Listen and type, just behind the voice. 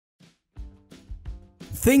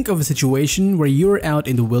think of a situation where you're out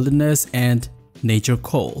in the wilderness and nature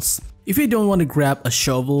calls. If you don't want to grab a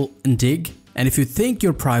shovel and dig, and if you think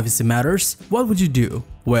your privacy matters, what would you do?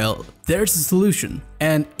 Well, there's a solution,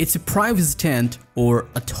 and it's a privacy tent or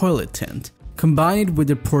a toilet tent. Combine it with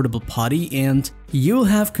your portable potty and you'll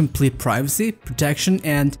have complete privacy, protection,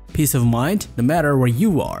 and peace of mind no matter where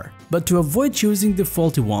you are. But to avoid choosing the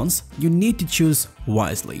faulty ones, you need to choose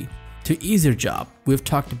wisely. To ease your job, we've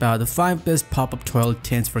talked about the 5 best pop-up toilet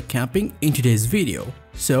tents for camping in today's video.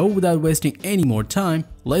 So without wasting any more time,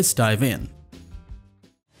 let's dive in.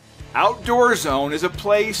 Outdoor Zone is a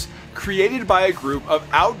place created by a group of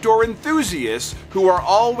outdoor enthusiasts who are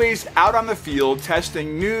always out on the field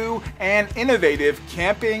testing new and innovative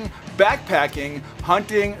camping, backpacking,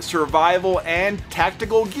 hunting, survival, and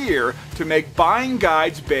tactical gear to make buying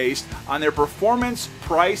guides based on their performance,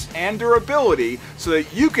 price, and durability so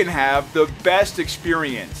that you can have the best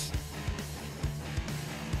experience.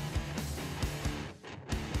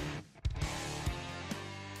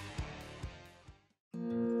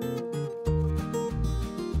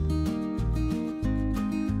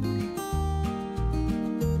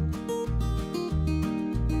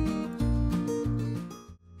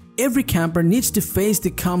 Every camper needs to face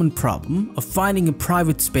the common problem of finding a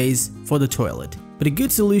private space for the toilet, but a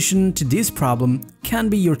good solution to this problem can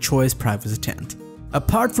be your choice privacy tent.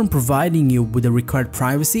 Apart from providing you with the required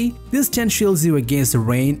privacy, this tent shields you against the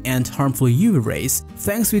rain and harmful UV rays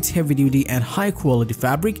thanks to its heavy-duty and high-quality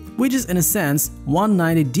fabric, which is in a sense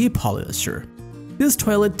 190D polyester. This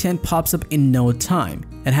toilet tent pops up in no time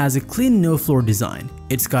and has a clean no-floor design.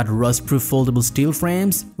 It's got rust-proof foldable steel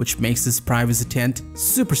frames, which makes this privacy tent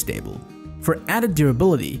super stable. For added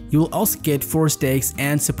durability, you will also get 4 stakes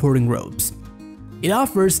and supporting ropes. It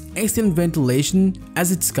offers excellent ventilation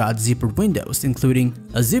as it's got zippered windows, including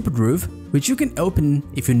a zippered roof, which you can open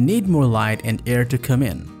if you need more light and air to come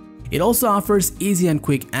in. It also offers easy and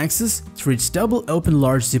quick access through its double open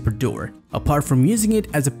large zipper door. Apart from using it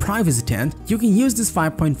as a privacy tent, you can use this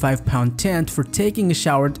 5.5-pound tent for taking a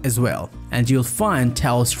shower as well, and you'll find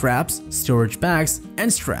towel straps, storage bags,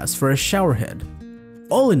 and straps for a shower head.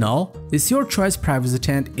 All in all, this Your Choice privacy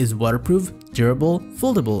tent is waterproof, durable,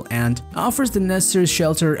 foldable, and offers the necessary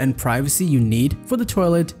shelter and privacy you need for the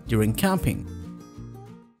toilet during camping.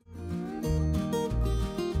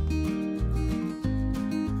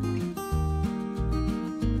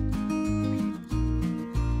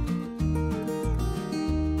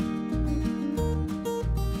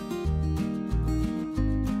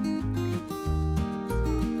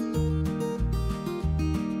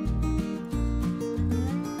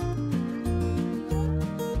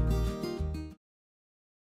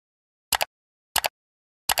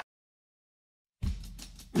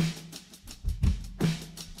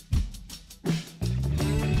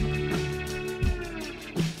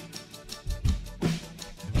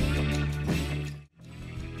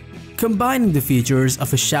 Combining the features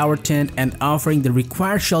of a shower tent and offering the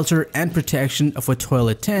required shelter and protection of a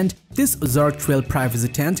toilet tent, this Ozark Trail privacy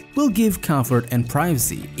tent will give comfort and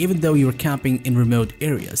privacy even though you're camping in remote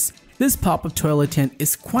areas. This pop-up toilet tent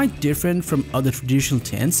is quite different from other traditional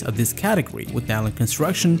tents of this category with nylon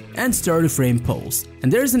construction and sturdy frame poles,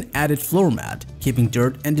 and there's an added floor mat, keeping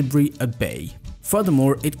dirt and debris at bay.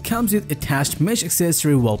 Furthermore, it comes with attached mesh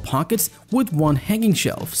accessory wall pockets with one hanging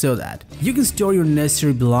shelf so that you can store your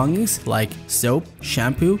necessary belongings like soap,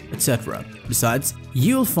 shampoo, etc. Besides,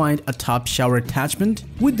 you'll find a top shower attachment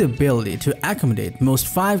with the ability to accommodate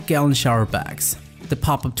most 5-gallon shower bags. The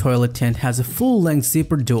pop-up toilet tent has a full-length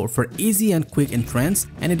zipper door for easy and quick entrance,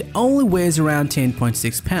 and it only weighs around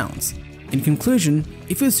 10.6 pounds. In conclusion,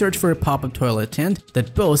 if you search for a pop-up toilet tent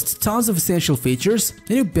that boasts tons of essential features,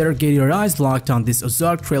 then you better get your eyes locked on this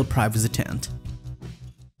Ozark Trail privacy tent.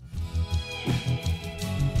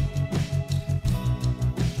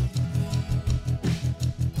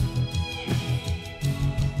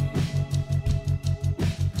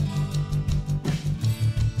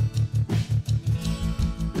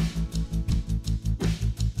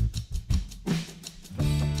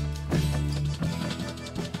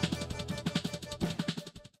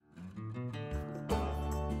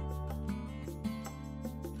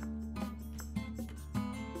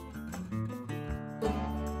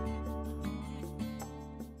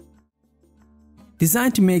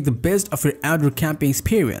 Designed to make the best of your outdoor camping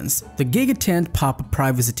experience, the GigaTent Pop Up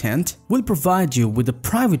Privacy Tent will provide you with a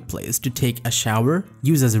private place to take a shower,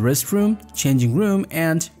 use as a restroom, changing room,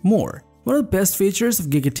 and more. One of the best features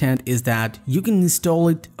of GigaTent is that you can install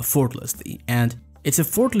it effortlessly, and it's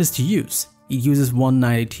effortless to use. It uses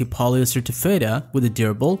 190T polyester taffeta with a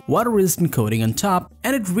durable, water-resistant coating on top,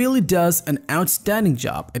 and it really does an outstanding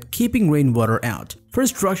job at keeping rainwater out. For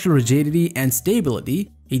structural rigidity and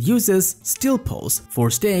stability, it uses steel posts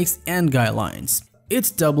for stakes and guy lines.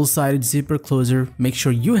 Its double-sided zipper closer makes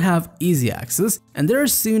sure you have easy access, and there are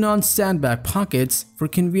sewn-on sandbag pockets for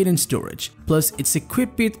convenient storage. Plus, it's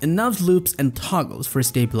equipped with enough loops and toggles for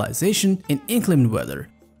stabilization in inclement weather.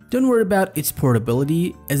 Don't worry about its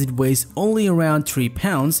portability, as it weighs only around 3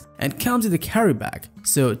 pounds and comes with a carry bag,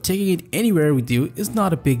 so taking it anywhere with you is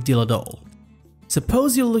not a big deal at all.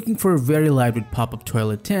 Suppose you're looking for a very lightweight pop-up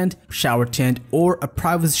toilet tent, shower tent, or a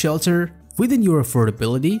privacy shelter within your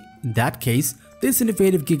affordability. In that case, this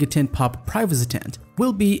innovative GigaTent Pop Up Privacy Tent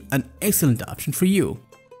will be an excellent option for you.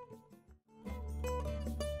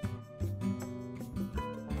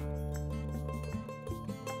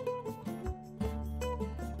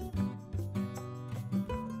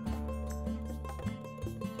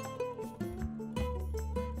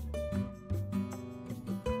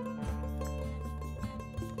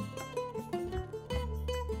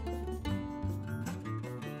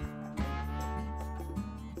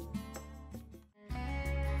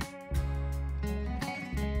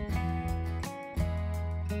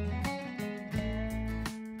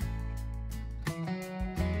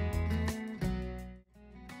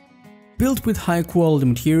 Built with high-quality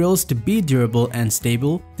materials to be durable and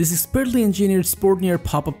stable, this expertly engineered Sportneer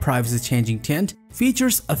pop-up privacy-changing tent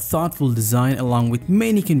features a thoughtful design along with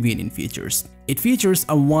many convenient features. It features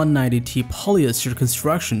a 190T polyester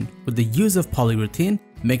construction with the use of polyurethane,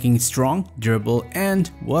 making it strong, durable,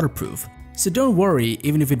 and waterproof. So don't worry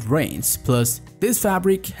even if it rains. Plus, this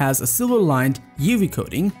fabric has a silver-lined UV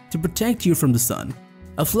coating to protect you from the sun.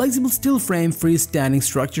 A flexible steel frame freestanding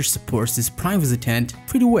structure supports this privacy tent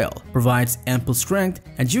pretty well, provides ample strength,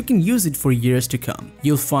 and you can use it for years to come.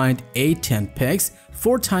 You'll find 8 tent pegs,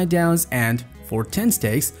 4 tie downs, and 4 tent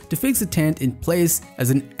stakes to fix the tent in place as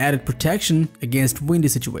an added protection against windy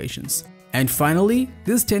situations. And finally,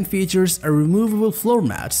 this tent features a removable floor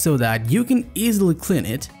mat so that you can easily clean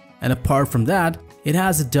it, and apart from that, it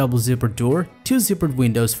has a double zippered door, 2 zippered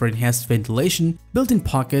windows for enhanced ventilation, built-in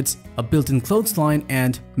pockets, a built-in clothesline,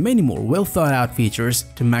 and many more well-thought-out features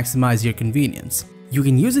to maximize your convenience. You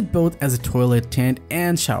can use it both as a toilet tent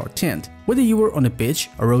and shower tent. Whether you were on a beach,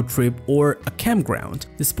 a road trip, or a campground,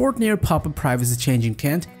 the Sportneer Pop-Up Privacy-Changing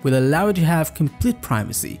Tent will allow you to have complete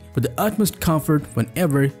privacy with the utmost comfort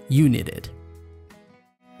whenever you need it.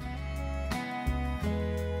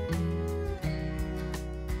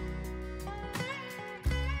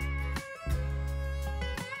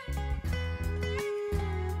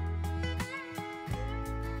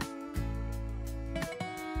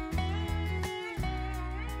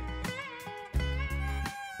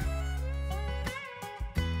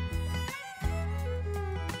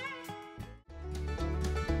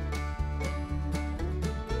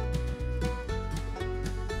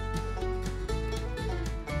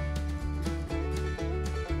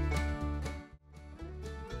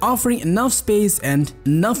 Offering enough space and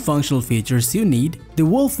enough functional features you need, the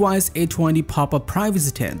WolfWise 820 Pop-Up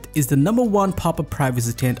Privacy Tent is the #1 pop-up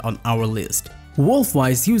privacy tent on our list.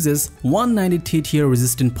 WolfWise uses 190T tear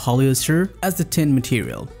resistant polyester as the tent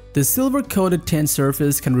material. The silver-coated tent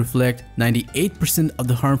surface can reflect 98% of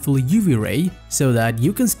the harmful UV ray so that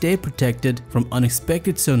you can stay protected from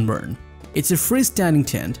unexpected sunburn. It's a freestanding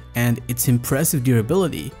tent, and its impressive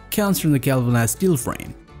durability comes from the galvanized steel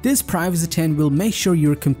frame. This privacy tent will make sure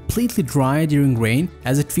you're completely dry during rain,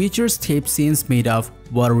 as it features tape seams made of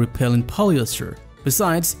water-repellent polyester.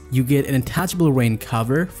 Besides, you get an attachable rain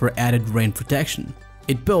cover for added rain protection.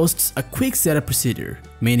 It boasts a quick setup procedure,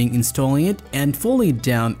 meaning installing it and folding it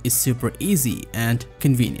down is super easy and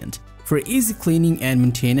convenient. For easy cleaning and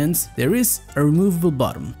maintenance, there is a removable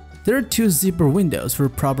bottom. There are 2 zipper windows for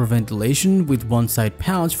proper ventilation with one side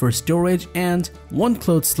pouch for storage and one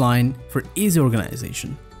clothesline for easy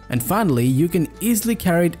organization. And finally, you can easily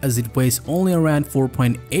carry it as it weighs only around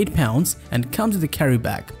 4.8 pounds and comes with a carry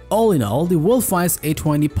bag. All in all, the WolfWise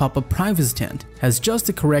 820 Pop-Up Privacy Tent has just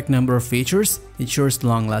the correct number of features, ensures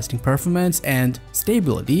long-lasting performance and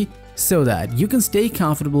stability so that you can stay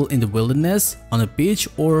comfortable in the wilderness, on a beach,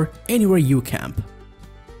 or anywhere you camp.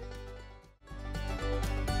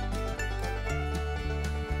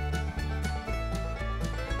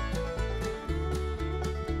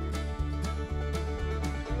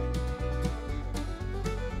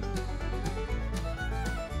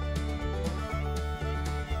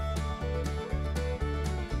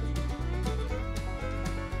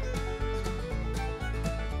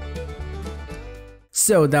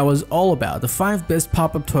 So that was all about the 5 best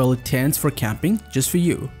pop-up toilet tents for camping just for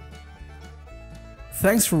you.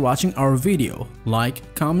 Thanks for watching our video.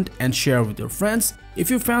 Like, comment and share with your friends if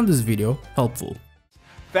you found this video helpful.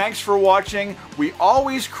 Thanks for watching. We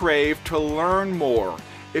always crave to learn more.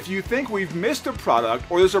 If you think we've missed a product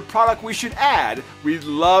or there's a product we should add, we'd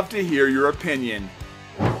love to hear your opinion.